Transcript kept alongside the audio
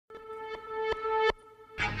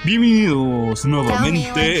Bienvenidos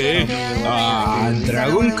nuevamente a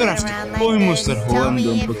Dragon Craft. Hoy vamos a estar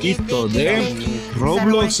jugando un poquito de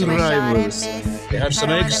Roblox Rivals. Dejar su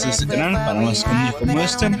like a este canal para más contenido como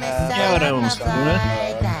este. Y ahora vamos a jugar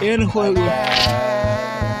el juego.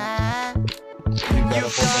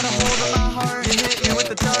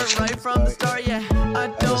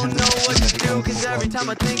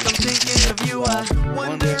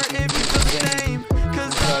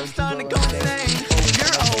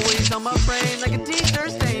 On my brain like a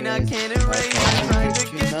t-shirt stain I can't erase. I tried to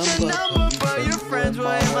get your number but your friends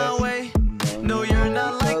were in my way. No, you're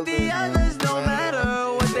not like the others no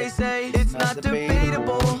matter what they say. It's not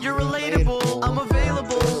debatable, you're relatable, I'm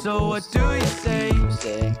available. So what do you say?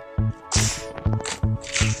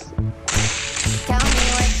 Tell me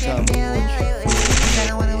what you're feeling lately, 'cause I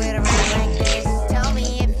don't wanna wait around like this. Tell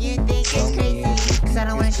me if you think it's crazy, 'cause I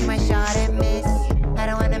don't wanna shoot my shot and miss. I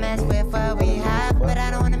don't wanna mess with what we have, but I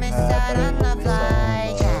don't wanna miss out on love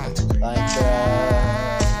like that.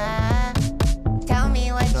 Tell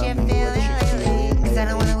me what you're feeling lately, 'cause I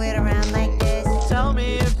don't wanna wait around like this. Tell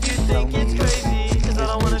me if you think it's crazy, 'cause I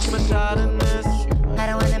don't wanna shoot my shot and miss. I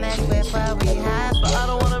don't wanna mess with what we have, But I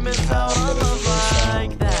don't wanna miss out on love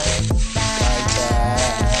like that.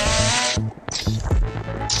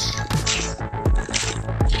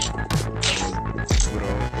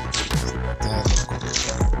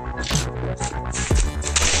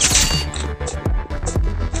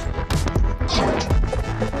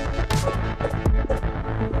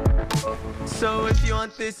 So if you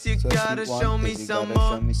want this, you gotta show me some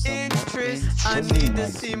more interest. I need to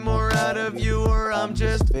see more out of you or I'm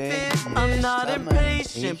just finished. I'm not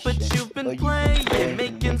impatient, but you've been playing,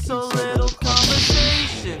 making so little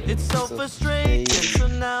conversation. It's so frustrating, so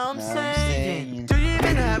now I'm saying, do you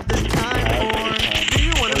even have the time or do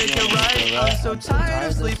you wanna make it right? I'm so tired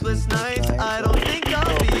of sleepless nights, I don't think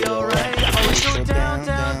I'll be alright. Always go down,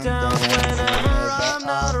 down, down whenever I'm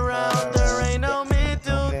not around. There ain't no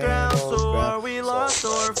middle ground, so are we lost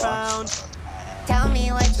or found? tell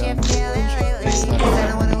me what you're feeling lately, 'cause I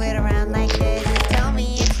don't wanna wait around like this. Tell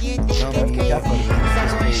me if you think it's crazy, 'cause I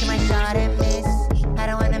don't wanna shoot my shot and miss. I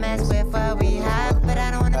don't wanna mess with what we have, but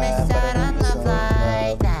I don't wanna miss out on love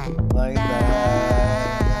like that.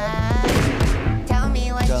 Tell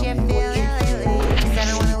me what you're feeling lately, 'cause I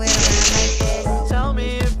don't wanna wait around like this. Tell me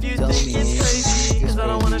if you think it's crazy, 'cause I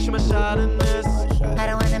don't wanna shoot my shot and miss. I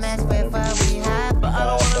don't wanna mess with what we have, But I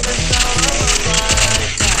don't wanna miss out on love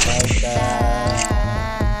like that.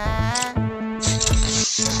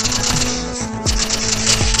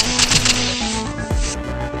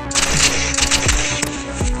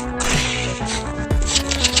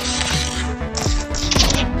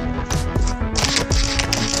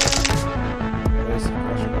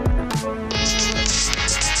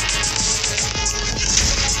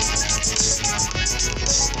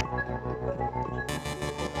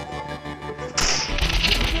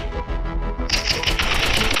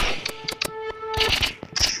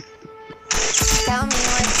 Tell me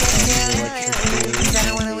what you're feeling lately, 'cause I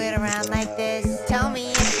don't wanna wait around like this. Tell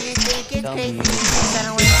me if you think it's crazy, 'cause I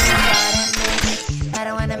don't wanna shoot my shot and miss. I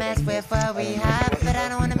don't wanna mess with what we have, but I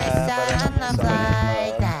don't wanna miss out on love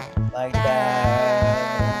like that.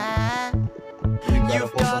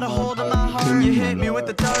 You've got a hold of my heart. You hit me with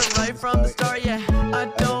the dart right from the start, yeah. I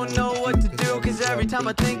don't know what to do, 'cause every time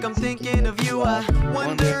I think I'm thinking of you. I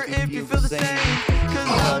wonder if you feel the same, 'cause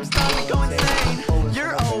I'm starting to go insane.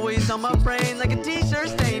 You're always on my brain like a t-shirt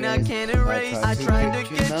stain I can't erase. I tried to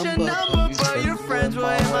get your number, but your friends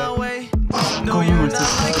were in my way. No, you're not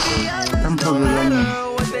like the others, no matter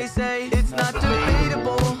what they say. It's not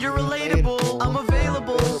debatable, you're relatable, I'm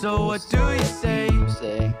available. So what do you say?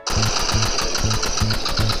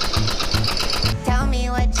 Tell me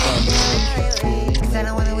what you're feeling lately, 'cause I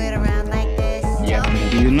don't wanna wait around like this. Yeah, Tell me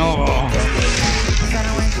if you know. 'cause I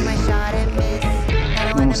don't wanna shoot my shot and miss. I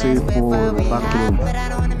don't wanna Vamos a ir mess with what por we backroom. have, but I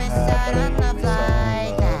don't wanna miss out on love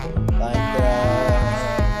like that.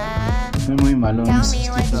 Soy muy malo en Tell este me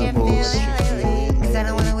what tipo de you're juegos. feeling lately, 'cause I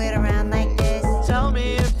don't wanna wait around like this. Tell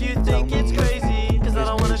me if you think it's crazy, 'cause I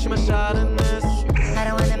don't wanna shoot my shot and miss. I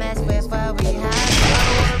don't wanna mess with what we have. I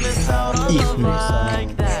don't wanna miss out on love Híjole.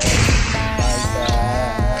 like that.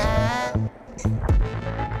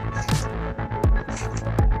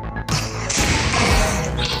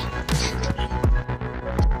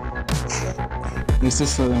 Esto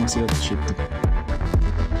está demasiado chido.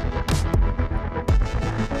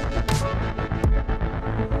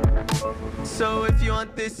 So if you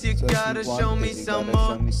want this, you gotta show me some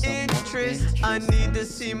more interest. I need to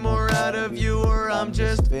see more out of you or I'm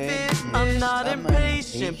just finished. I'm not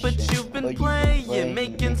impatient, but you've been playing,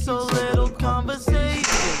 making so little conversation.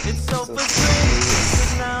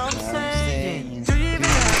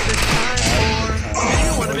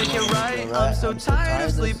 so tired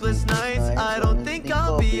of sleepless nights. I don't think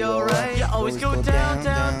I'll be alright. You always go down,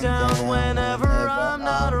 down, down whenever I'm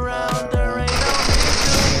not around. There ain't no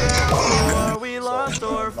middle ground. Are we lost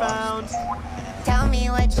or found? Tell me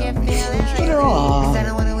what you're feeling lately, 'cause I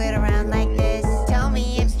don't wanna wait around like this. Tell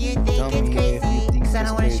me if you think it's crazy, 'cause I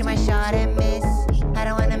don't wanna shoot my shot and miss. I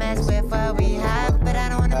don't wanna mess with what we have, but I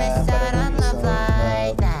don't wanna miss out on love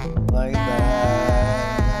like that.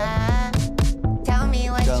 Tell me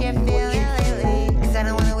what you're feeling lately, 'cause I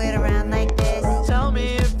don't wanna wait around like this. Tell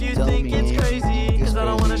me if you think it's crazy, 'cause I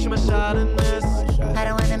don't wanna shoot my shot and miss. I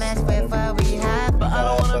don't wanna mess with what we have, But I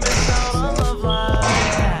don't wanna miss out on love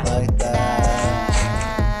like that.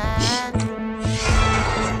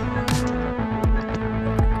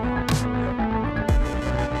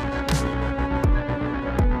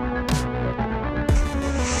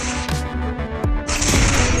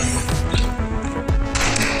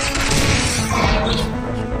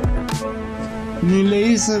 Ni le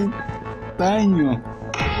hice daño.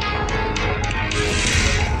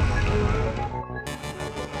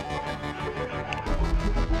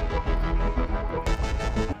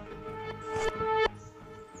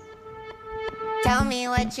 Tell me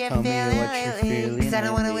what you're feeling lately, 'cause I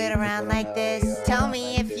don't wanna wait around like this. Tell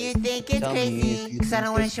me if you think it's crazy, 'cause I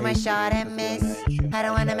don't wanna shoot my shot and miss. I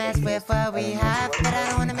don't wanna mess with what we have, but I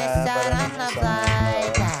don't wanna miss out on love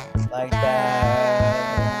like that.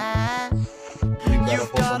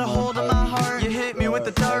 You've got a hold of my heart. You hit me with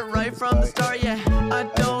the dart right from the start, yeah. I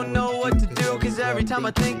don't know what to do, 'cause every time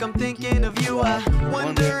I think I'm thinking of you. I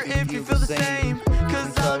wonder if you feel the same,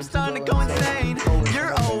 'cause I'm starting to go insane.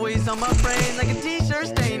 You're always on my brain like a t-shirt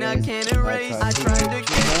stain I can't erase. I tried to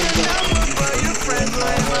get your number, but your friends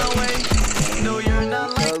were in my way. No, you're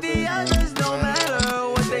not like the others, no matter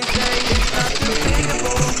what they say. It's not too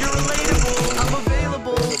thinkable, you're relatable, I'm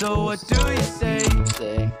available. So what do you say?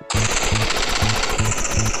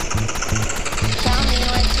 Tell me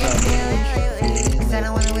what you're feeling lately, 'cause I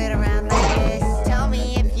don't wanna wait around like this. Tell me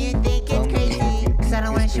if you think it's crazy, 'cause I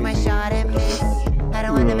don't wanna shoot my shot and miss. I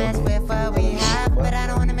don't wanna mess with what we have, but I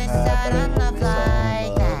don't wanna miss out on love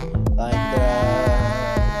like that.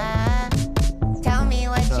 Tell me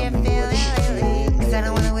what you're feeling lately, 'cause I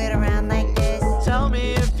don't wanna wait around like this. Tell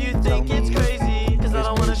me if you think it's crazy, 'cause I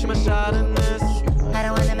don't wanna shoot my shot in this. I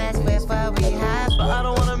don't wanna mess with what we have, But I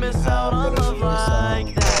don't wanna miss out on love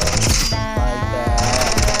like that.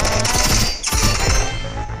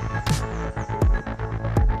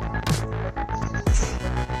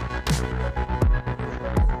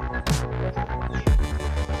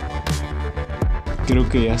 Creo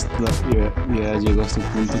que ya llegó a este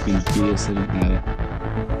punto que no quiere hacer nada.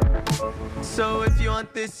 So if you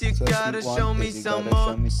want this, you gotta show me some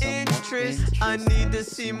more interest. I need to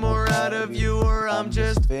see more out of you, or I'm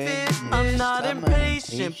just fit. I'm not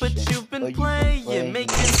impatient, but you've been playing,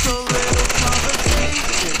 making so little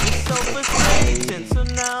conversation. It's so frustrating. So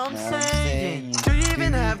now I'm saying, do you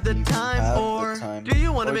even have the time, or do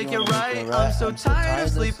you wanna make it right? I'm so tired of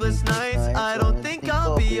sleepless nights. I don't think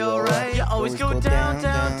I'll be alright. You always go down,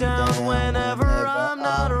 down, down whenever I'm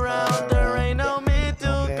not around. There ain't no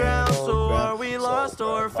middle ground. So are we lost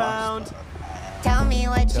or found? Tell me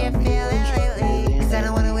what you're feeling lately, 'cause I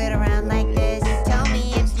don't wanna wait around like this. Tell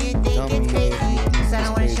me if you think it's crazy, 'cause I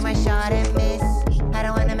don't wanna shoot my shot and miss. I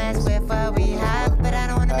don't wanna mess with what we have, but I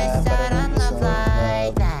don't wanna miss out on love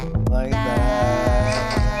like that.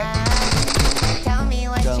 Tell me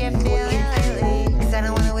what you're feeling lately, 'cause I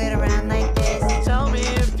don't wanna wait around like this. Tell me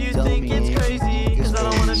if you think it's crazy, 'cause I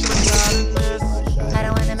don't wanna shoot my shot and miss. I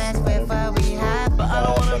don't wanna mess with what we have, But I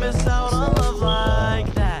don't wanna miss out on love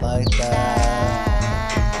like that.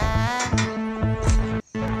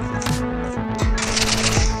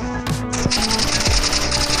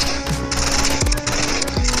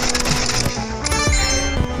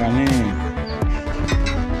 Gané.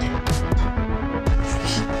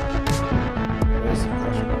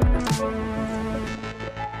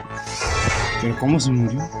 ¿Pero cómo se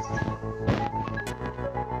murió?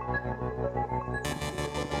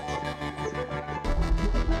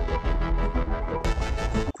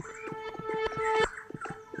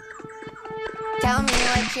 Tell me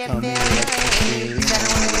what you're feeling lately, 'cause I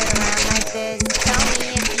don't wanna wait around like this. Tell me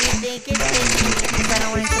if you think it's crazy, 'cause I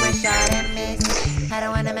don't wanna shoot my shot and miss. I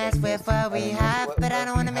don't wanna mess with what we have, but I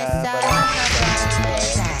don't wanna miss out on love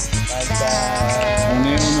like that.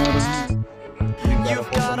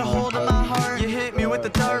 You've got a hold of my heart. You hit me with the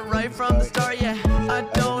dart right from the start, yeah. I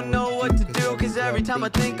don't know what to do, 'cause every time I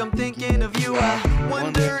think I'm thinking of you. I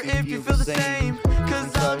wonder if you feel the same,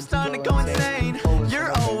 'cause I'm starting to go insane.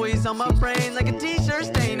 You're always on my brain like a t-shirt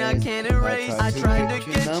stain I can't erase. I tried to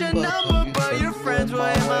get your number, but your friends were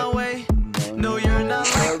in my way. No,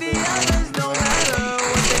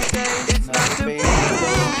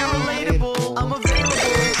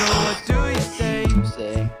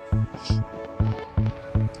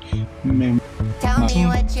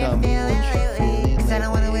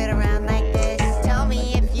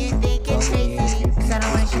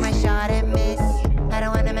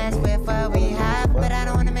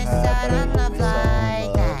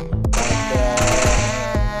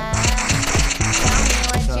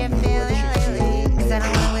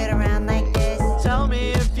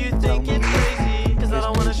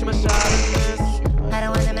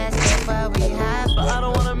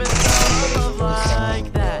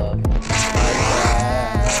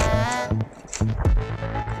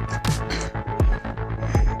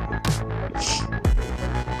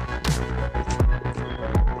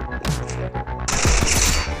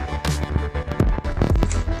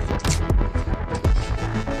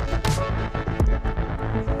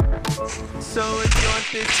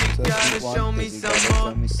 gotta show me some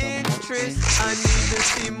more interest. I need to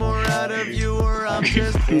see more out of you, or I'm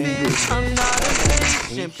just fit. I'm not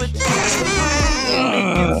impatient, but you're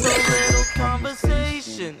it's a little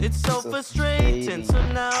conversation. It's so frustrating, so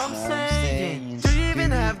now I'm saying, do you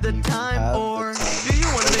even have the time, or do you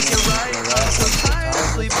wanna make it right? I'm so tired of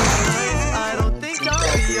sleeping nights. I don't think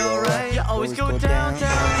I'll be alright. You always go down,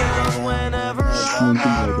 down, down whenever I'm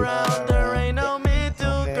not around. There ain't no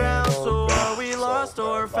middle ground, so are we lost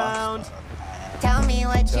or found? Tell me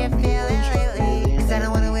what you're feeling lately, cause I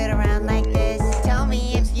don't wanna wait around like this. Tell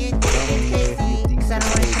me if you think it's crazy, cause I don't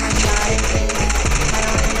wanna show my shot at this. I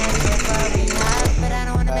don't wanna mess with what we have, but I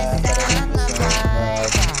don't wanna miss out on love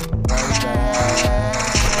like that.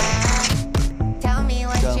 Tell me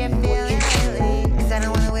what you're feeling lately, cause I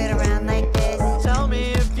don't wanna wait around like this. Tell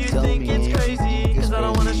me if you think it's crazy, cause I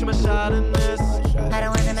don't wanna shoot my shot in this. I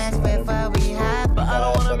don't wanna mess with what we have, but I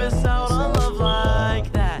don't wanna miss out on love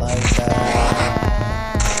like that.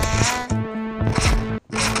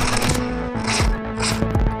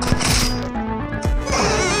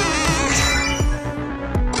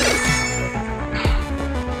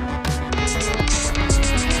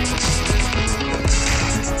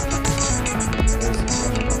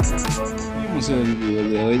 El video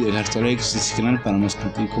de hoy, dejar tu like, suscribirse al canal para más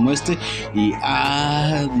contenido como este y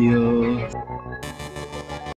adiós.